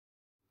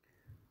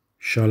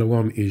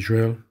Shalom,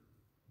 Israel.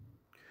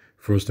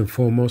 First and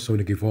foremost, I want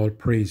to give all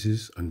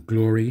praises and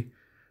glory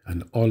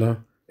and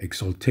honor,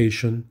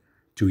 exaltation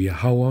to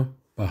Yahweh,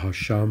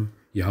 Bahasham,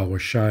 Yahweh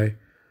Shai,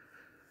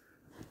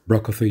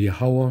 Brakatha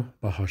Yahweh,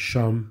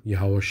 Bahasham,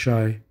 Yahweh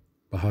Shai,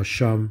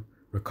 Bahasham,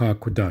 Rakah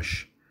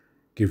Kodash.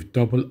 Give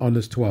double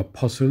honors to our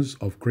apostles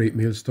of Great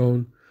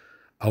Millstone,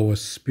 our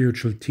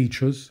spiritual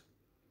teachers.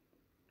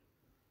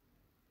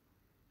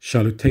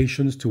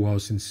 Salutations to our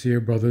sincere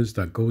brothers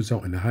that goes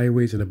out in the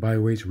highways and the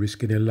byways,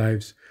 risking their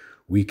lives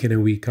week in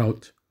and week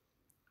out.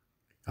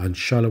 And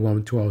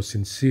shalom to our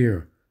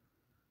sincere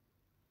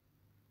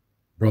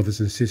brothers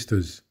and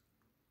sisters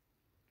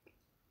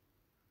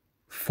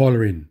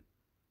following,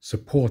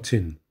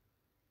 supporting,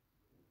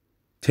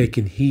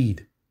 taking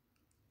heed,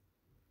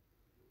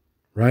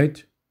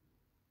 right,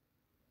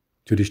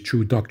 to this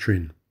true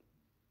doctrine.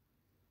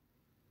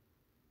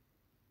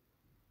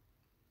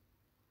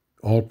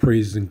 All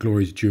praises and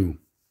glories due.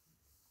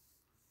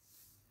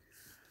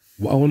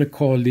 What I want to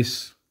call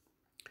this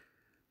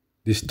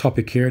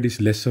topic here,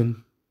 this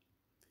lesson,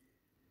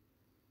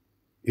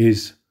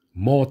 is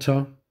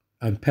Mortar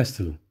and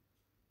Pestle.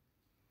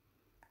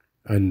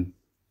 And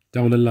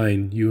down the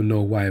line, you'll know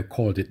why I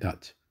called it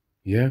that.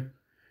 Yeah?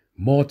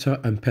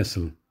 Mortar and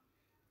Pestle.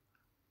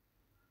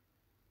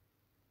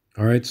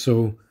 All right,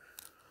 so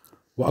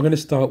what I'm going to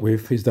start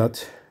with is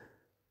that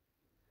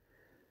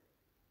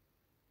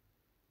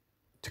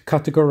to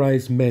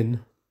categorize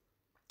men,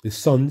 the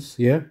sons,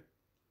 yeah?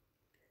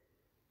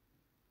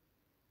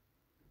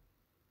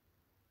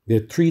 There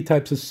are three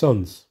types of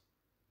sons.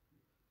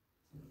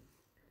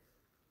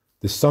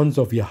 The sons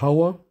of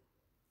Yahweh,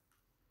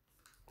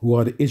 who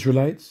are the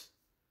Israelites.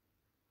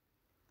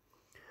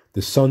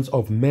 The sons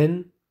of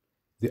men,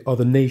 the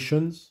other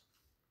nations.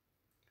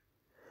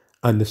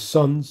 And the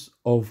sons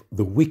of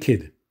the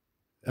wicked,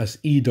 as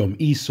Edom,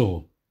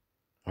 Esau.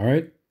 All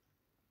right?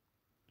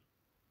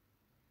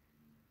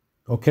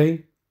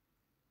 Okay?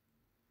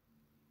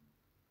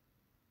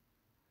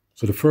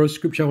 So the first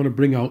scripture I want to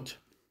bring out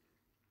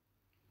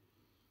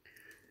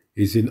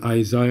is in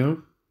Isaiah.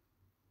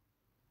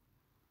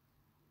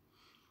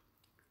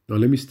 Now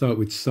let me start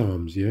with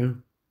Psalms, yeah?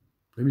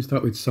 Let me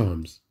start with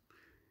Psalms.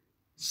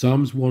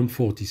 Psalms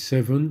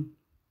 147.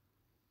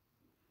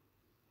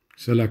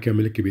 So like I'm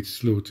a little bit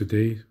slow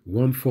today.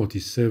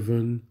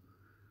 147,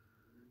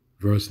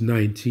 verse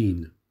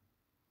 19.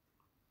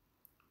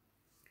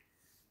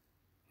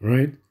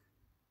 Right?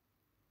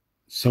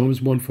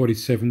 Psalms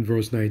 147,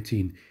 verse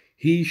 19.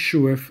 He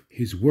sheweth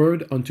his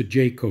word unto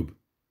Jacob.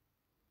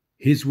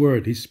 His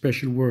word, his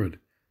special word.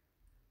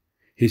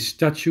 His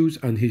statutes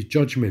and his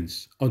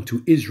judgments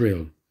unto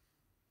Israel.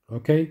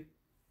 Okay?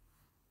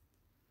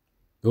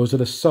 Those are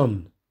the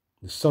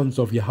sons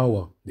of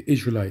Yahweh, the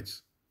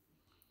Israelites.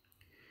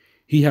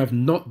 He have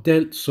not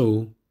dealt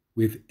so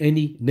with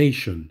any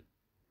nation.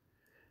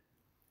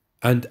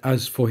 And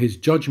as for his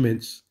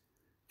judgments,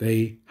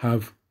 they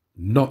have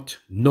not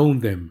known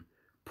them.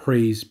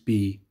 Praise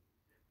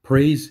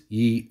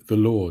ye the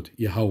Lord,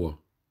 Yahweh.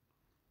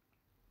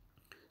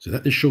 So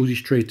that just shows you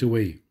straight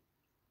away.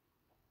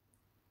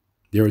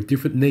 There are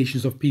different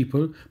nations of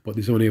people, but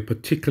there's only a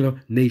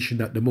particular nation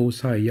that the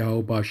Most High,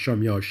 Yahweh,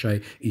 Basham,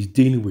 Yahushai, is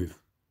dealing with.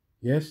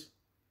 Yes?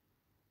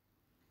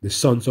 The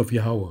sons of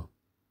Yahweh.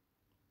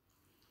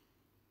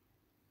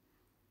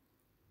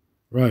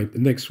 Right, the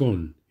next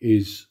one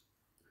is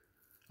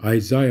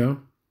Isaiah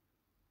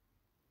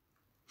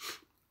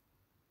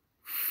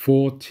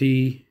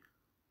 40.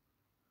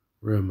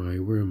 Where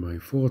am I?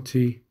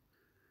 40,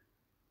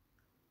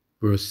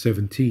 verse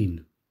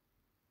 17.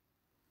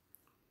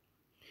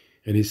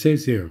 And it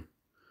says here,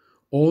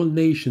 all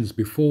nations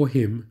before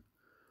him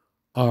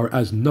are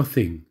as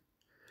nothing,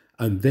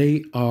 and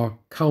they are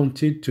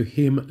counted to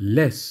him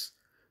less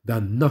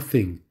than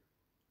nothing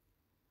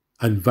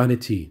and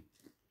vanity.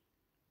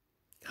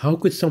 How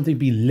could something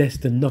be less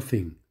than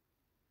nothing?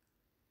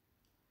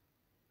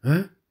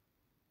 Huh?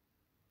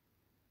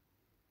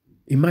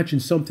 Imagine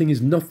something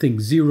is nothing,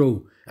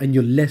 zero, and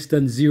you're less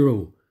than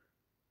zero.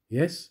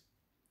 Yes?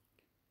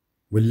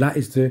 Well, that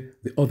is the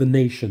other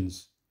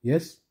nations.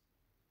 Yes?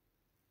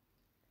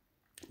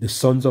 The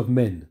sons of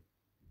men.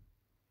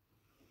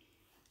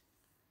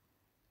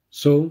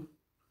 So,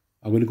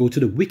 I'm going to go to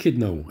the wicked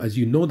now. As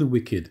you know the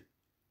wicked.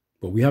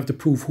 But we have to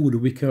prove who the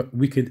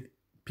wicked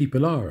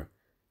people are.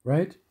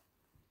 Right?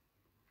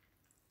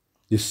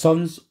 The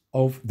sons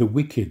of the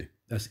wicked.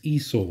 That's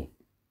Esau.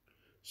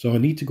 So I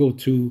need to go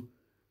to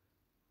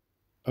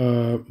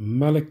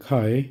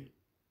Malachi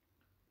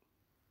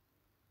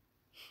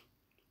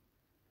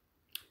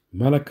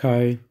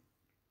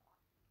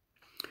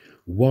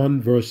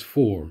 1 verse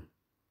 4.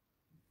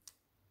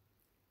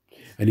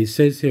 And it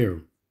says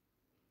here,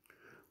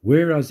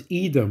 whereas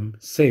Edom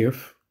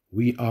saith,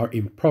 we are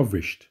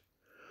impoverished,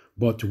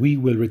 but we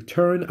will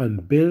return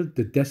and build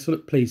the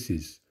desolate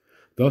places.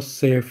 Thus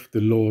saith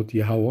the Lord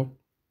Yahweh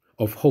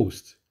of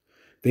hosts,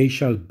 they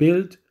shall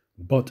build,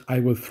 but I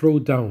will throw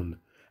down,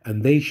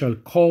 and they shall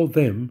call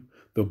them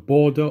the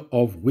border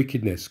of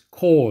wickedness.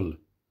 Call.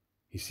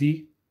 You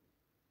see?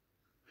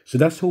 So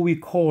that's who we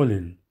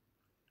calling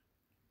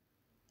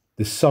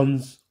the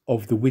sons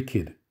of the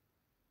wicked,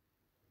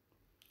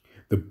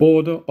 the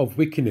border of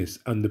wickedness,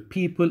 and the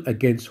people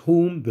against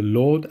whom the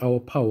Lord our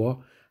power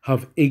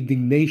have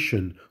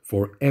indignation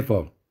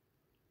forever.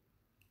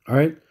 All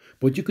right?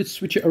 But you could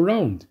switch it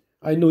around.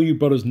 I know you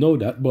brothers know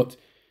that, but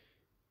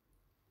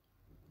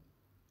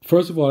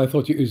first of all, I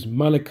thought it was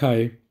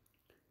Malachi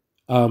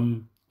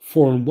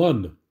 4 and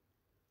 1,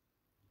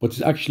 but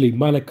it's actually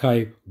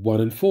Malachi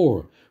 1 and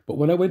 4. But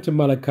when I went to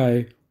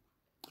Malachi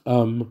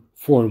 4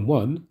 and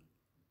 1,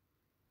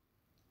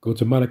 go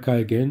to Malachi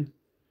again,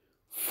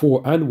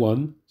 4 and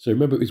 1. So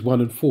remember, it was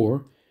 1 and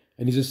 4,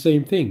 and it's the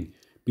same thing.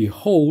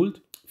 Behold,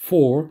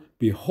 the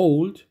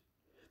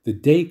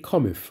day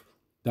cometh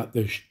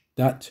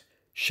that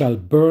shall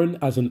burn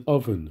as an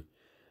oven,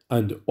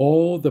 and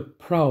all the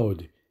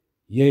proud,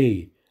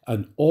 yea,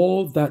 and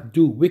all that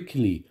do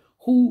wickedly.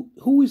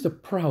 Who is the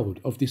proud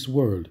of this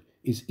world?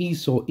 Is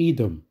Esau,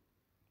 Edom,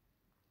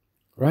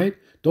 right?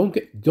 Don't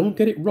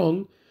get it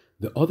wrong.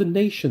 The other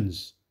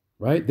nations,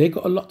 right? They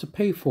got a lot to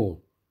pay for.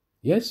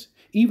 Yes,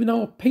 even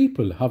our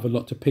people have a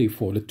lot to pay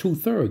for. The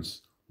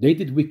 2/3 they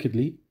did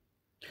wickedly.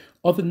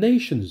 Other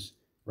nations,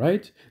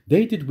 right?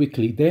 They did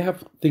wickedly. They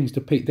have things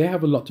to pay. They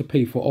have a lot to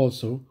pay for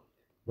also,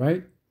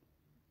 right?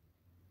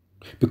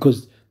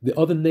 Because the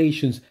other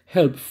nations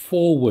help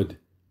forward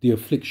the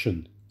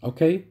affliction,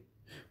 okay?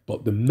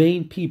 But the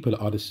main people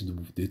are the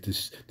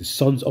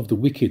sons of the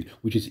wicked,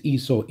 which is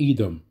Esau,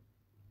 Edom.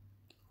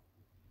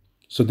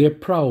 So they're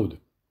proud.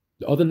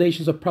 The other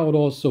nations are proud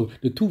also.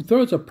 The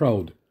 2/3 are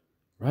proud,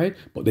 right?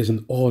 But there's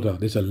an order,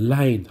 there's a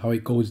line how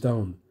it goes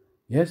down.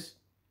 Yes?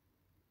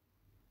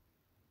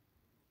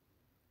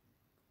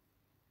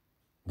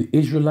 The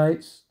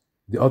Israelites,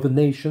 the other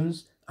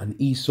nations, and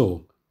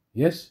Esau.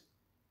 Yes?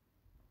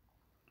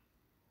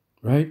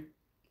 Right?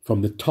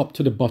 From the top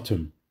to the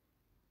bottom.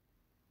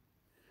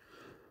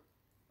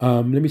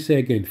 Let me say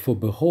again. For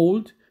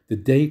behold, the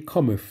day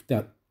cometh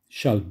that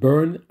shall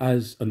burn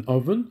as an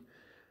oven,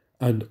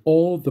 and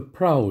all the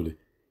proud,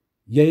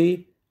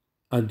 yea,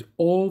 and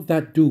all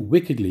that do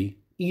wickedly,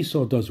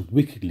 Esau does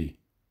wickedly,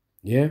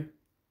 yeah,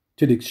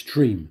 to the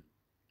extreme,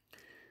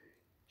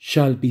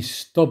 shall be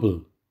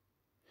stubble,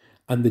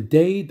 and the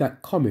day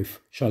that cometh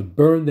shall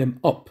burn them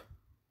up,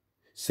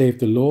 saith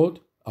the Lord,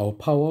 our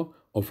power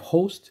of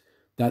hosts,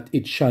 that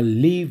it shall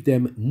leave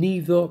them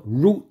neither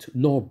root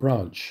nor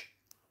branch.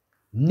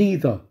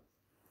 Neither.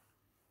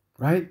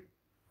 Right?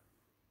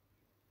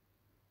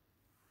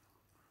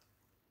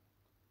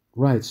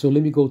 Right. So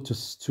let me go to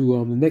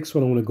the next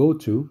one I want to go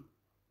to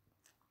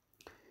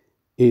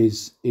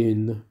is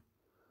in,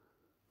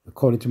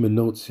 according to my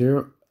notes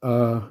here,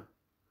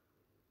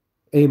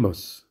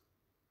 Amos.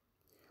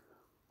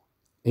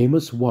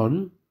 Amos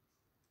 1,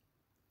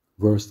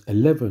 verse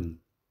 11.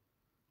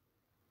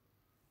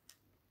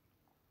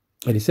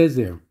 And it says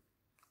there,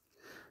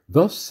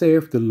 thus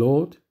saith the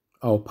Lord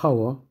our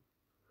power,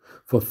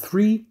 for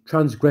 3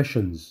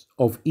 transgressions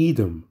of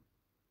Edom,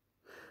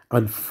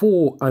 and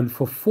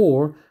for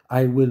 4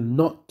 I will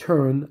not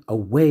turn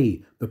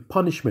away the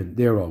punishment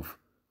thereof.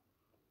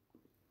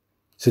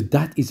 So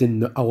that is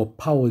in our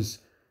powers,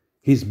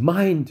 his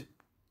mind.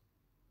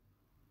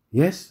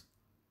 Yes?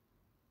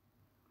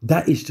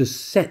 That is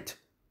just set.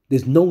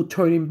 There's no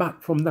turning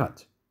back from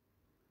that.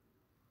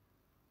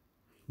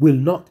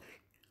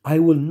 I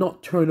will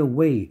not turn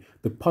away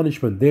the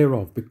punishment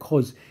thereof,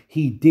 because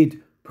he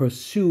did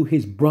pursue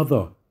his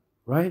brother,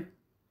 right?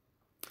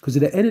 Because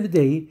at the end of the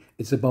day,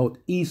 it's about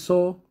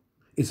Esau,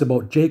 it's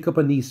about Jacob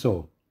and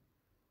Esau.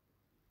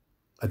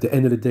 At the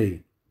end of the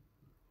day,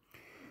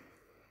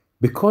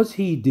 because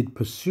he did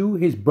pursue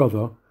his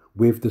brother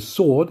with the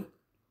sword,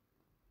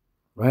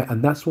 right?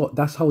 And that's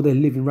how they're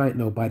living right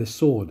now, by the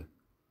sword.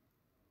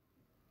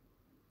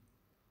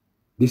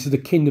 This is the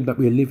kingdom that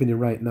we're living in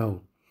right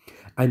now.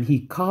 And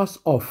he cast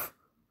off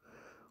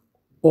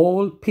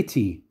all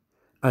pity,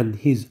 and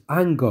his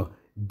anger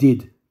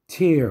did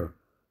tear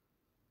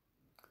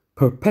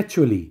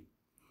perpetually,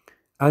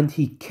 and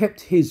he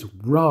kept his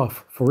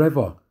wrath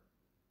forever.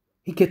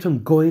 He kept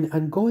on going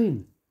and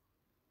going.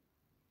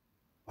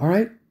 All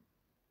right?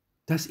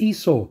 That's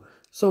Esau.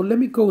 So let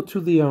me go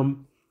to the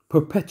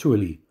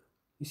perpetually.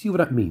 You see what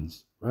that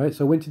means, right?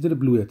 So I went into the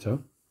blue letter,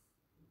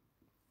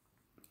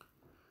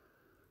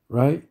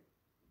 right?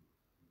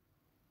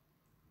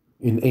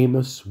 In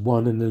Amos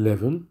 1 and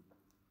 11.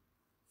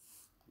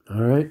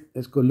 All right,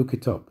 let's go look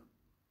it up.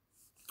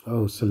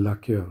 Oh,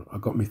 Salakia, I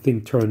got my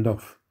thing turned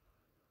off.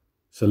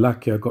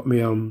 Salakia, I got me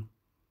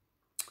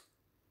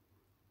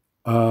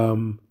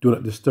do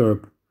not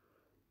disturb,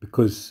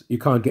 because you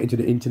can't get into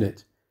the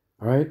internet.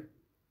 All right.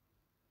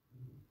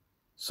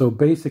 So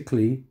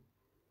basically,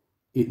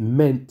 it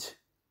meant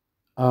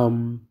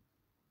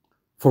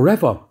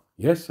forever.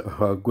 Yes,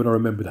 I'm gonna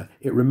remember that.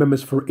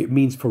 It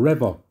means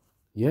forever.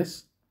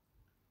 Yes.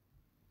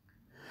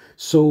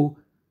 So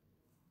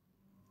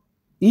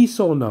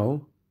Esau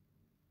now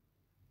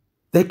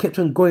They kept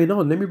on going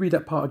on. Let me read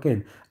that part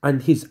again.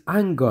 And his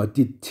anger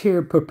did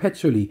tear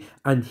perpetually,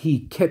 and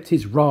he kept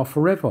his wrath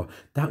forever.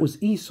 That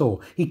was Esau.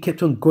 He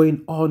kept on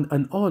going on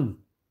and on.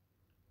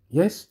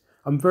 Yes?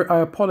 I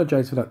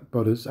apologize for that,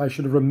 brothers. I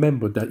should have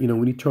remembered that,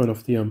 when you turn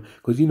off the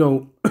because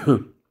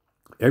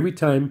every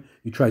time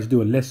you try to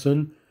do a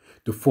lesson,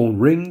 the phone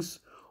rings,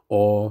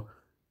 or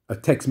a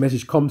text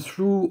message comes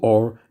through,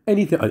 or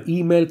anything, an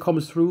email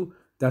comes through.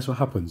 That's what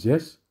happens,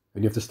 yes?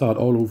 And you have to start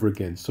all over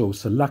again. So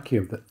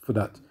Salakia for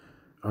that.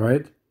 All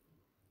right?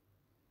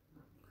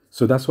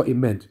 So that's what it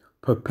meant.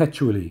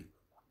 Perpetually.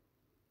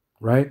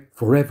 Right?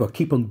 Forever.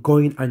 Keep on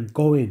going and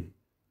going.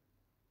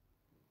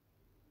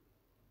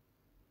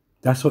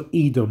 That's what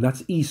Edom,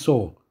 that's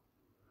Esau.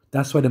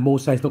 That's why the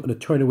Most High is not going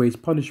to turn away his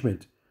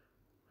punishment.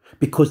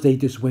 Because they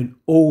just went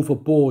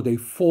overboard. They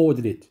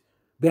forwarded it.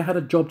 They had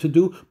a job to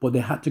do, but they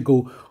had to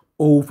go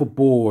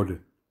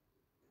overboard.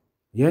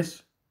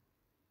 Yes?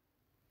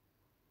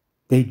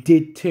 They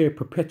did tear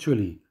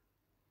perpetually.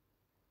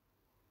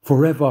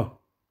 Forever.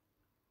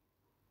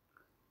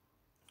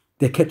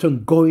 They kept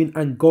on going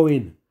and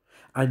going.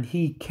 And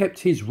he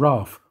kept his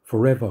wrath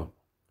forever.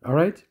 All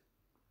right?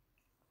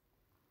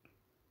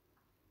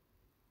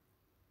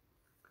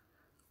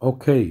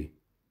 Okay.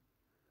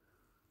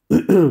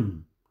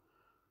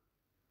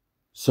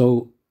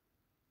 So,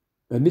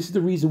 and this is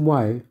the reason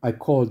why I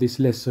call this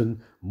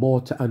lesson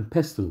Mortar and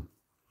Pestle.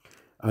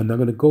 And I'm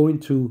going to go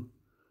into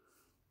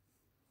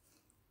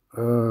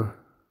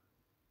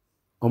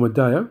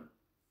Obadiah.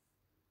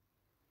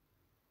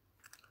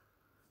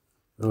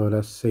 Oh,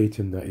 that's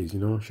Satan, that is,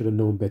 I should have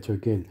known better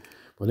again.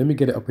 But let me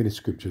get it up in the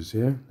scriptures,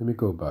 yeah? Let me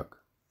go back.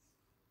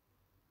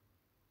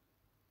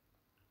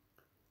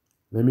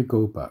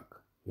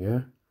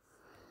 Yeah?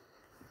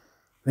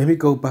 Let me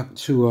go back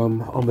to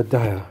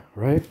Obadiah,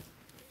 right?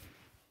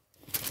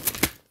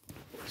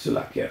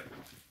 Salakia.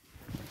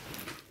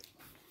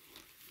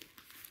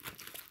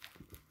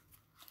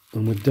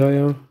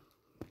 Obadiah.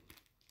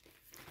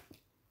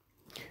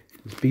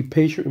 Be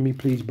patient with me,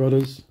 please,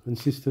 brothers and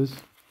sisters.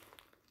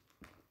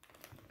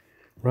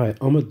 Right,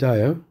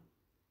 Obadiah.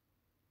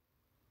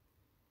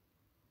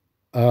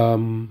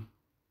 1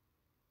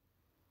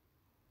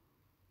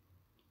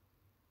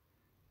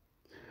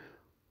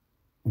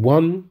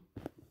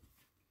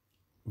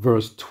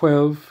 verse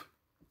 12.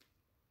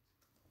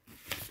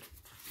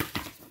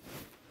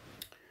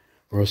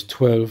 Verse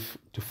 12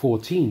 to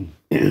 14.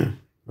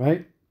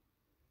 Right?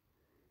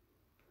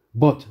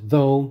 But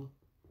thou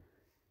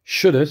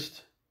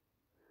shouldest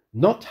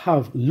not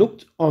have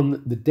looked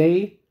on the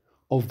day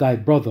of thy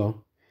brother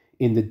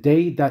in the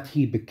day that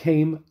he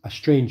became a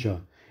stranger,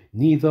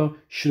 neither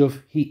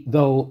should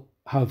thou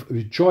have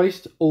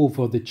rejoiced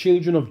over the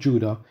children of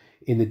Judah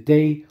in the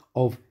day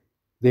of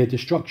their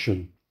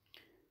destruction,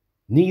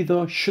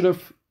 neither should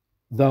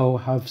thou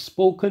have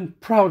spoken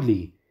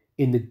proudly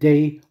in the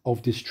day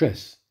of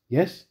distress.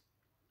 Yes?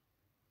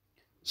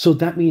 So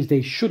that means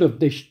they should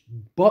have,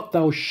 but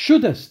thou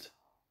shouldest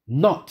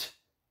not,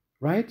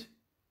 right?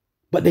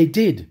 But they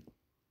did.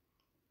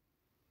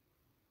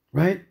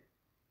 Right?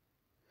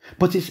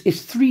 But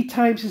it's 3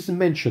 times it's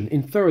mentioned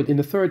in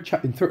the third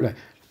chapter,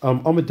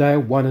 Obadiah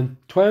 1 and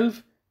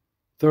 12,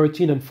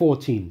 13 and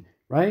 14,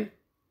 right?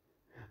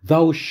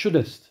 Thou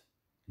shouldest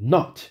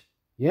not,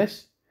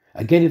 yes?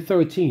 Again in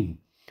 13,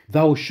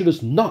 thou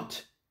shouldest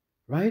not,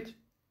 right?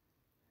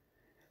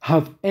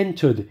 Have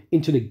entered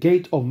into the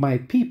gate of my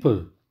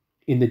people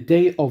in the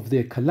day of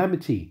their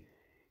calamity.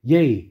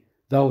 Yea,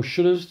 thou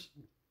shouldest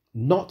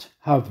not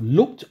have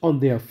looked on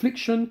their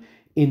affliction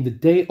in the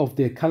day of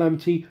their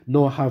calamity,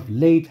 nor have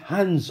laid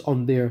hands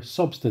on their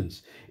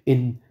substance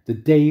in the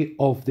day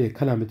of their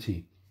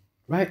calamity.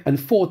 Right? And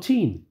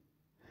 14,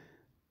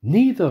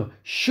 neither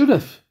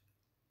shouldest,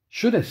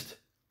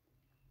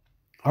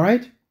 all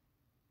right,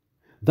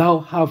 thou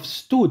have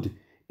stood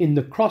in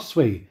the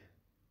crossway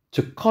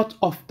to cut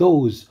off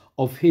those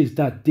of his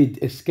that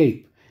did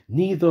escape,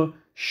 neither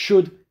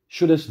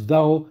shouldest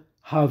thou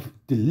have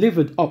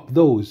delivered up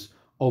those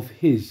of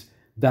his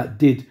that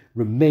did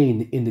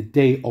remain in the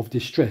day of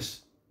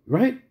distress.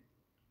 Right?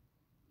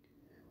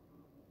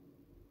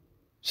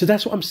 So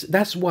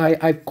that's why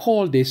I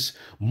call this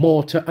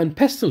mortar and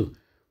pestle.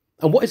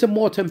 And what is a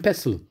mortar and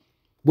pestle?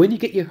 When you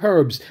get your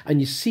herbs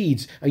and your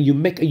seeds and you're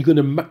going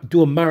to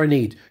do a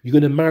marinade, you're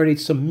going to marinate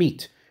some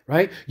meat,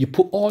 right? You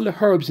put all the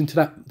herbs into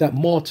that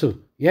mortar,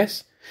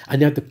 yes?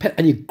 And you have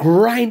and you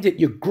grind it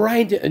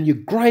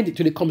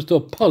till it comes to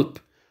a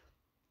pulp.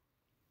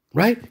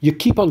 Right? You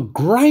keep on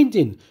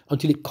grinding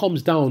until it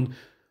comes down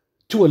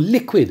to a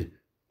liquid.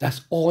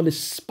 That's all the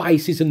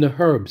spices and the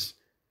herbs.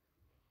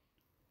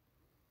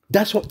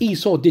 That's what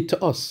Esau did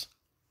to us.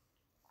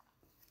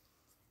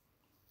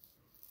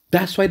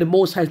 That's why the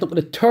Most High is not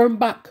going to turn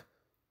back,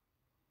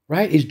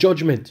 right? His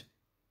judgment.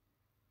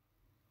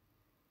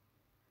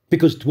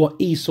 Because what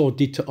Esau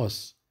did to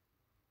us.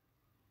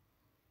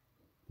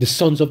 The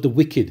sons of the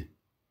wicked.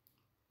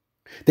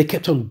 They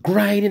kept on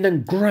grinding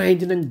and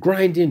grinding and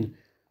grinding.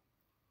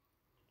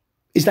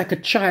 It's like a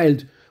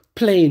child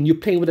playing, you're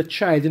playing with a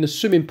child in a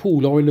swimming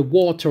pool or in the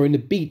water or in the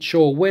beach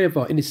or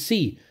wherever, in the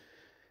sea,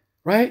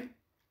 right?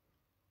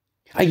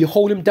 And you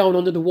hold him down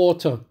under the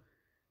water,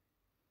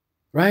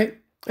 right?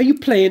 Are you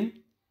playing?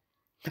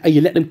 And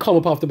you let them come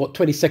up after about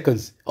 20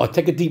 seconds, or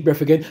take a deep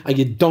breath again, and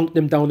you dunk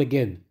them down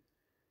again.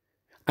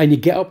 And you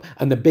get up,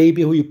 and the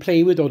baby who you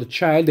play with or the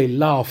child, they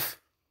laugh.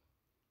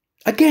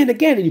 Again,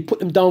 and you put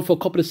them down for a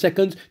couple of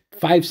seconds,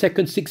 5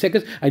 seconds, 6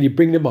 seconds, and you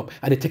bring them up,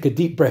 and they take a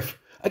deep breath.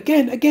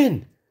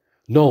 Again.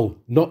 No,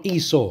 not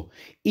Esau.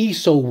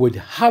 Esau would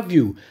have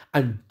you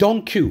and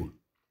dunk you,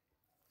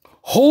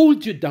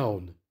 hold you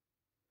down.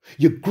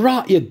 You're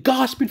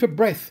gasping for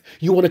breath.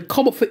 You want to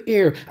come up for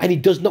air, and he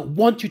does not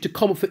want you to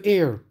come up for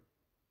air.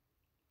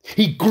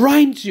 He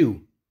grinds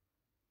you.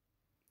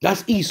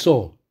 That's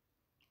Esau.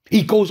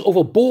 He goes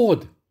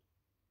overboard.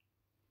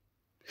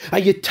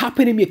 And you're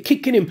tapping him, you're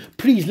kicking him.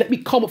 Please let me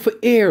come up for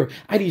air.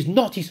 And he's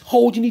not. He's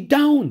holding you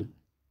down.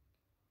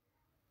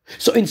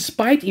 So in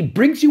spite, he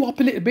brings you up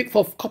a little bit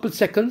for a couple of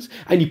seconds,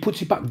 and he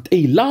puts you back.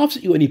 He laughs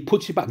at you and he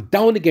puts you back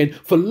down again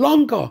for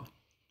longer.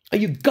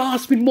 And you're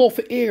gasping more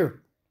for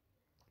air.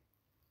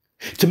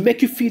 To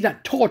make you feel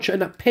that torture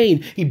and that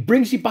pain, he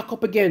brings you back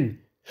up again.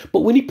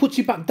 But when he puts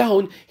you back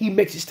down, he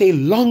makes it stay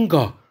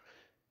longer.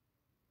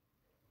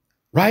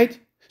 Right?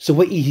 So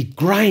when he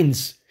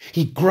grinds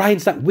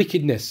that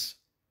wickedness.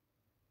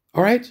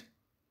 All right?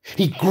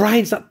 He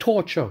grinds that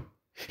torture.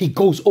 He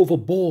goes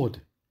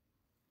overboard.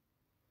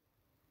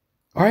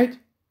 All right?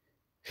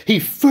 He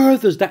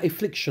furthers that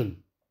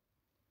affliction.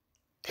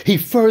 He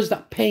furthers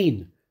that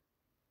pain.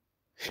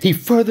 He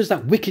furthers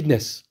that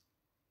wickedness.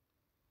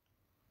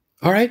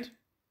 All right?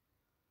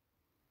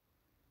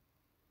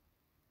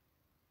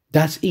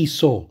 That's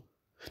Esau,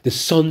 the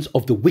sons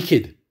of the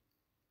wicked.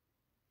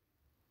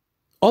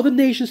 Other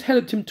nations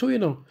helped him too, you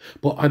know.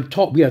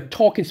 But we are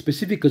talking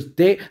specific because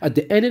they, at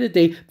the end of the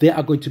day, they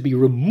are going to be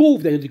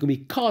removed. They're going to be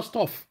cast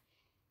off.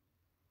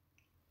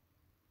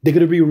 They're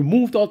going to be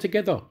removed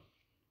altogether.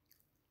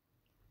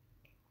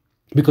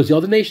 Because the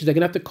other nations, they're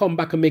going to have to come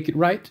back and make it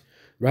right.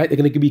 Right? They're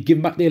going to be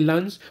given back their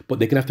lands, but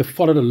they're going to have to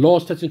follow the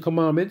laws, statutes, and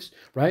commandments.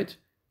 Right?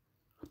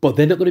 But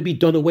they're not going to be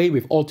done away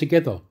with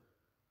altogether.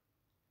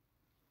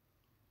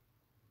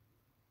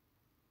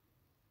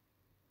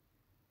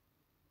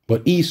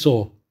 But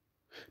Esau,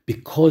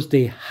 because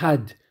they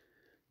had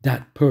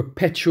that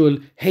perpetual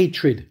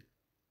hatred,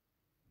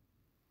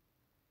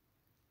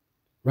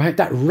 right?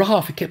 That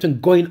wrath kept on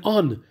going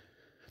on,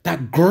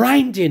 that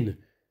grinding,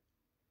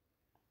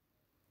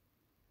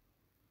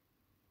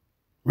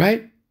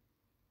 right?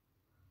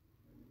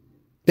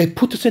 They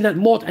put us in that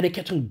mortar and they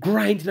kept on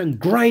grinding and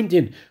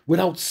grinding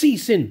without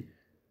ceasing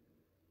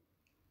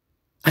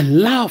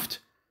and laughed.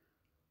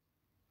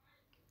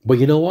 But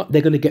you know what?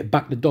 They're going to get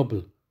back the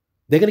double.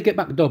 They're going to get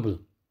back double.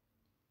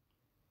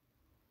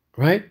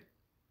 Right?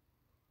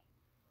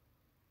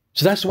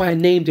 So that's why I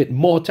named it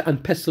Mortar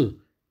and Pestle.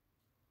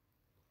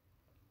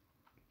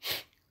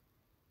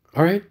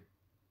 All right?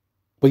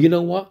 But you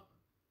know what?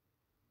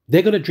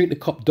 They're going to drink the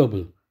cup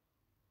double.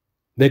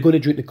 They're going to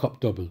drink the cup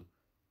double.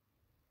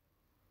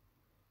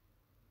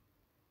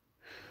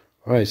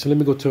 All right, so let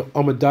me go to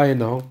Obadiah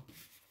now.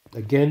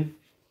 Again.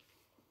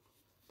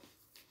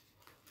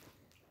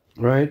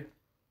 All right?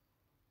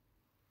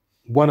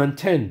 1 and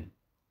 10.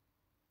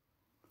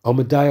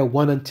 Obadiah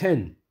 1 and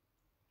 10.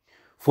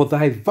 For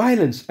thy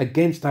violence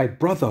against thy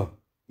brother.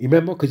 You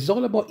remember? Because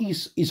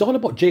it's all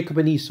about Jacob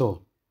and Esau.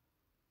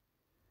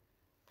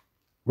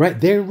 Right?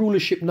 They're in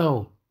rulership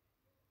now.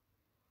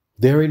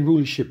 They're in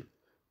rulership.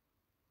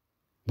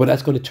 But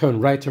that's going to turn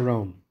right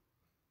around.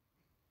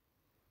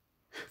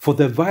 For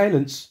the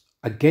violence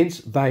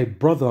against thy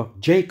brother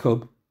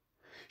Jacob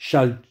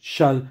shall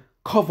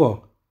cover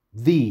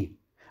thee,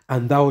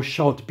 and thou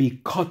shalt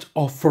be cut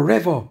off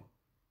forever.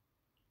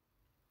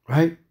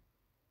 Right?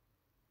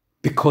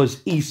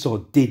 Because Esau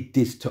did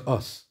this to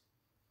us.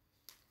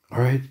 All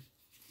right?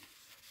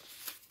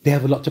 They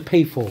have a lot to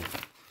pay for.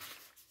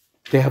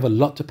 They have a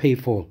lot to pay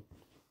for.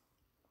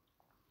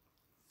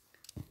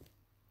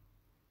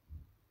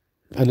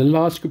 And the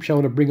last scripture I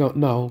want to bring out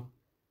now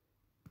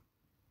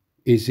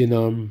is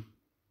in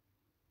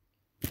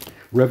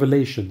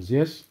Revelations,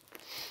 yes?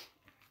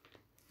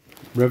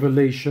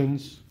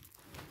 Revelations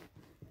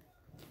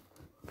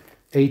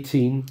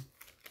 18.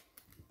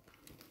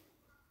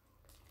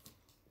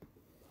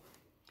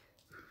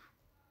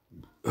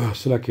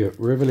 So like here,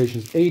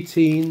 Revelations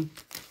 18,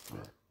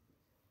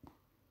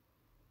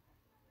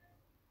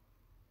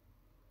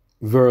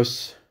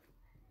 verse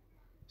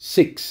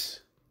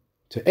 6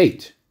 to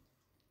 8.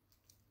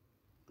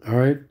 All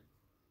right.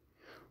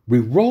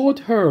 Reward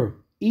her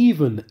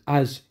even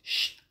as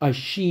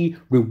she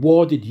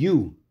rewarded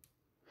you,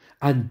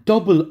 and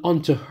double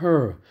unto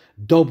her,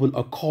 double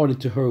according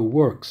to her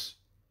works.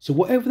 So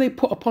whatever they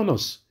put upon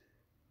us,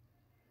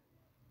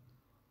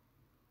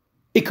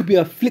 it could be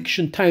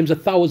affliction times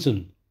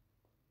 1,000.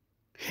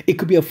 It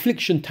could be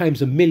affliction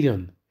times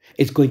 1,000,000.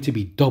 It's going to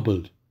be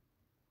doubled.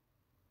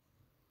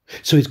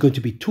 So it's going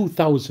to be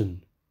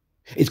 2,000.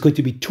 It's going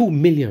to be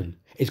 2,000,000.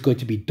 It's going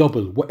to be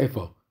double,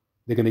 whatever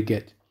they're going to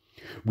get.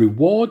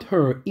 Reward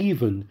her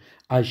even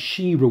as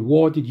she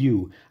rewarded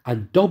you,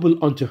 and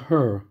double unto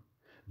her,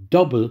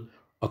 double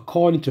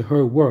according to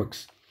her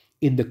works,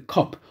 in the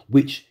cup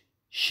which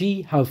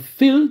she have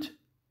filled,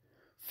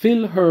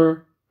 fill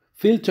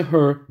to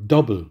her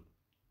double.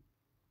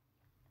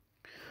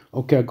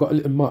 Okay, I got a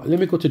little mark. Let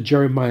me go to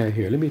Jeremiah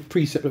here. Let me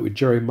precept it with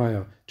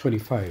Jeremiah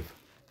 25.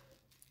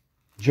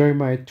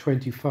 Jeremiah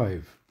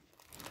 25.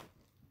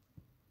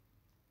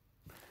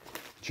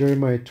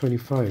 Jeremiah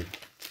 25.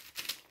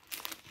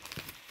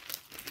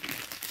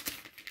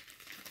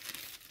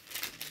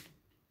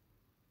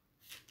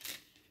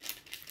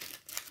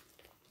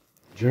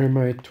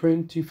 Jeremiah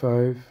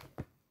 25,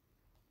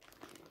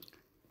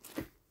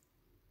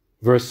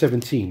 verse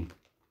 17.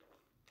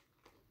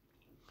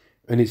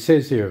 And it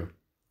says here,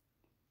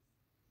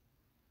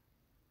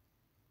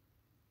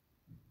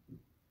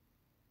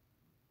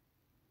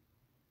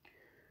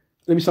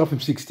 let me start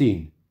from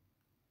 16,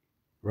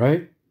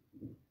 right?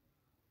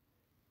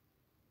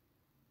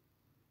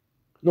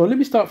 No, let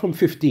me start from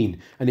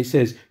 15. And it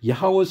says,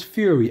 Yahweh's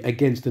fury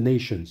against the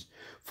nations.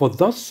 For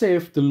thus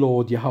saith the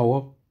Lord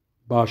Yahweh,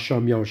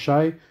 Ba'asham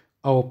Yahushai,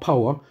 our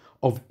power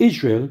of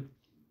Israel,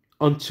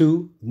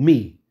 unto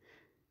me.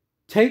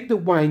 Take the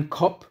wine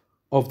cup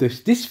of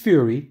this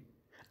fury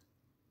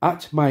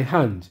at my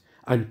hand,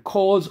 and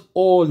cause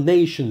all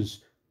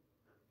nations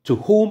to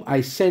whom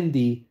I send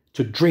thee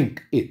to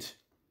drink it.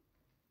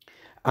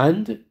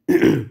 And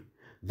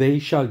they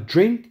shall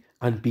drink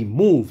and be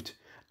moved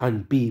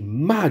and be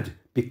mad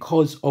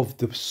because of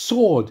the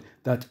sword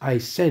that I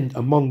send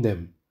among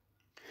them.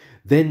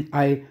 Then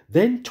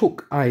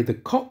took I the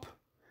cup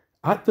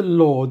at the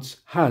Lord's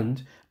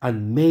hand,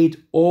 and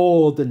made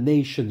all the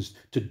nations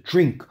to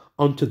drink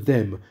unto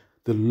them.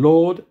 The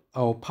Lord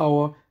our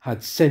power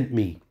had sent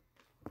me.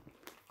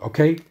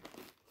 Okay?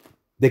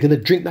 They're going to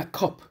drink that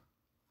cup.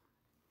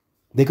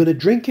 They're going to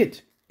drink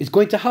it. It's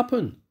going to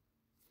happen.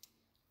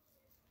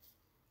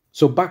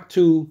 So back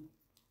to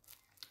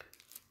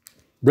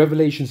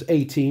Revelations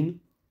 18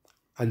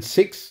 and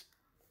 6,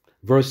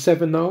 verse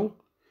 7 now.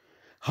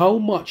 How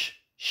much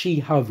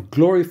she have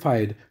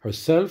glorified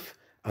herself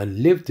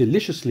and lived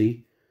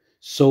deliciously,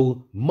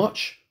 so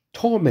much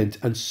torment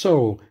and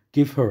sorrow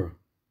give her.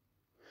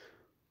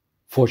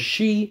 For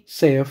she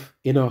saith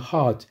in her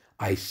heart,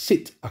 I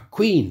sit a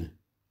queen,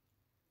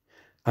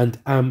 and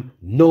am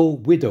no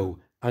widow,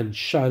 and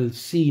shall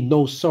see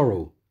no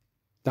sorrow.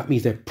 That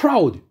means they're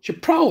proud. She's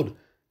proud.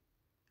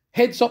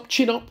 Heads up,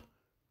 chin up.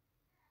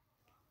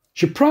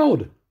 She's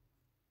proud.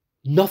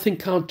 Nothing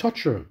can't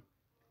touch her.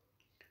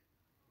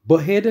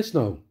 But hear this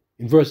now,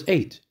 in verse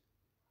 8.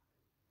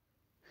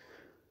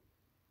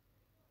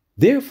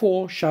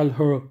 Therefore shall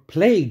her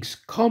plagues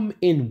come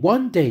in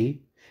one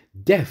day,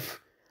 death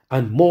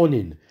and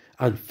mourning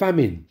and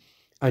famine,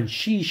 and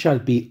she shall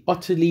be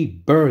utterly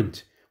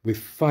burnt with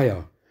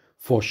fire.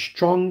 For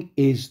strong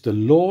is the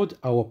Lord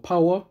our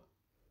power,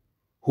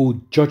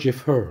 who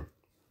judgeth her.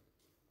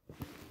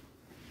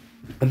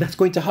 And that's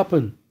going to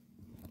happen.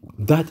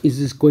 That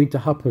is going to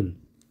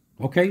happen.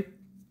 Okay?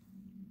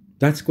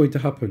 That's going to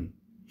happen.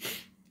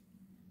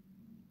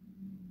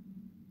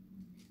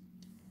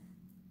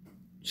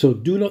 So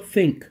do not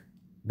think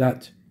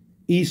that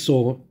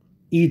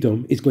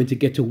Edom is going to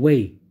get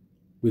away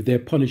with their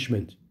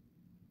punishment.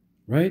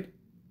 Right?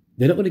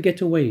 They're not going to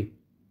get away.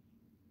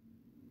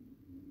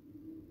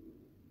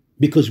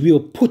 Because we are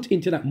put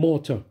into that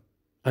mortar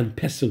and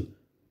pestle.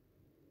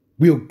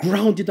 We are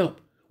grounded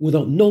up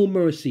without no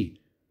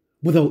mercy,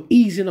 without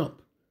easing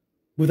up,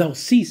 without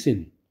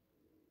ceasing.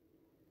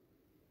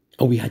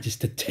 And we had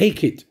just to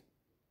take it.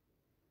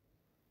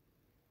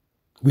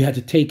 We had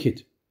to take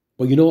it.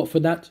 But you know what, for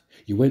that?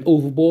 You went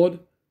overboard,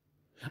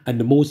 and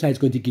the Most High is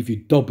going to give you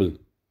double.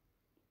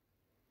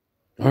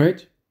 All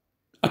right?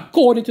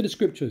 According to the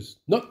scriptures,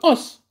 not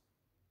us.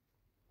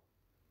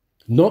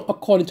 Not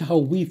according to how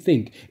we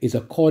think, is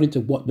according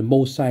to what the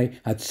Most High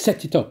had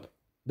set it up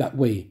that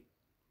way.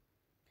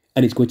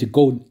 And it's going to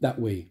go that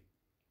way.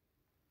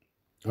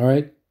 All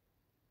right?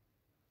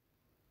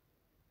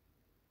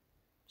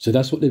 So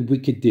that's what the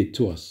wicked did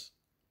to us.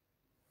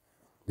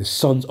 The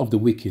sons of the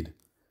wicked.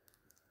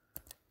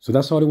 So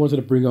that's all I wanted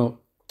to bring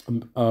out.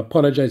 I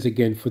apologize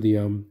again for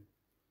the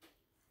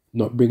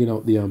not bringing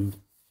out the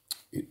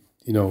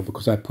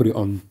because I put it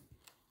on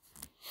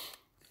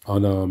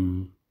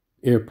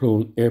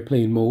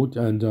airplane mode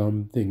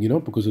and thing,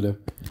 because of the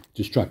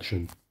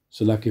distraction.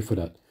 So lucky for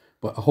that.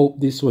 But I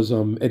hope this was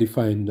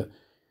edifying,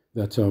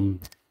 that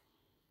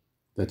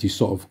you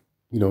sort of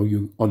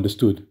you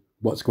understood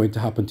what's going to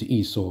happen to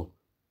Esau.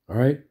 All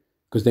right,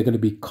 because they're going to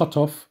be cut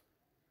off,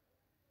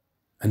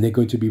 and they're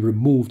going to be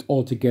removed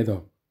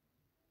altogether.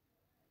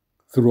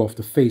 Threw off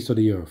the face of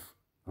the earth.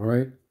 All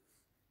right?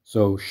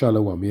 So,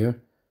 Shalom, yeah?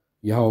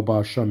 Yahweh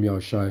Ba'asham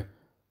Yahushai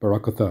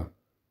Barakatha.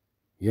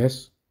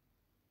 Yes?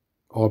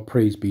 All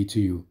praise be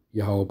to you.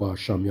 Yahweh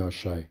Ba'asham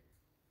Yahushai.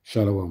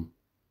 Shalom.